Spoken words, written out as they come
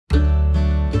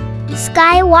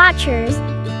Skywatchers.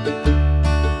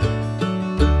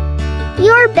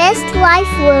 Your best life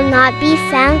will not be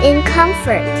found in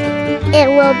comfort. It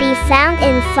will be found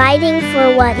in fighting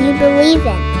for what you believe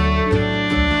in.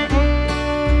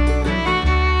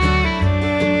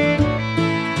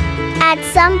 At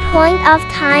some point of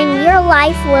time, your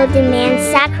life will demand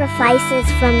sacrifices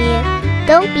from you.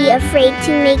 Don't be afraid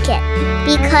to make it,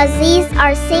 because these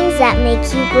are things that make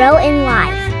you grow in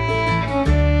life.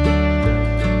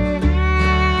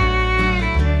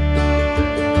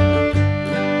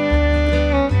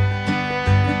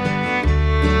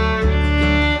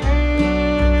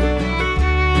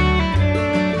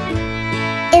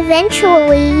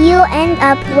 Eventually, you'll end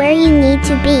up where you need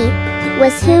to be,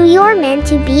 with who you're meant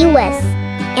to be with,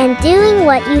 and doing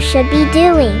what you should be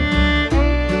doing.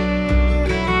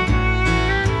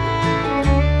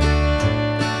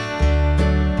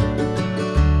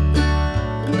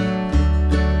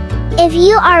 If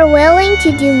you are willing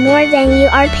to do more than you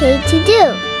are paid to do,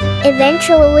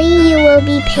 eventually you will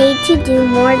be paid to do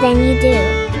more than you do.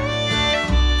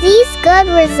 These good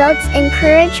results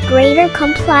encourage greater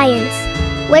compliance,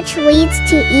 which leads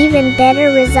to even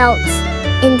better results.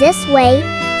 In this way,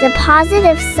 the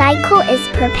positive cycle is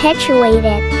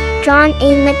perpetuated. John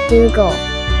A. McDougall.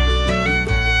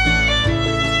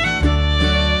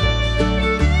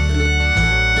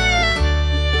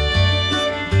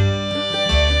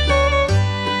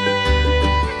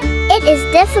 It is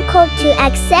difficult to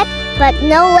accept, but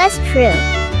no less true.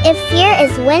 If fear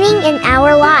is winning in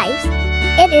our lives,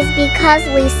 it is because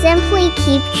we simply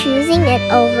keep choosing it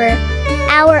over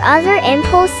our other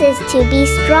impulses to be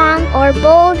strong or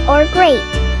bold or great.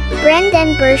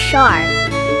 Brendan Burchard.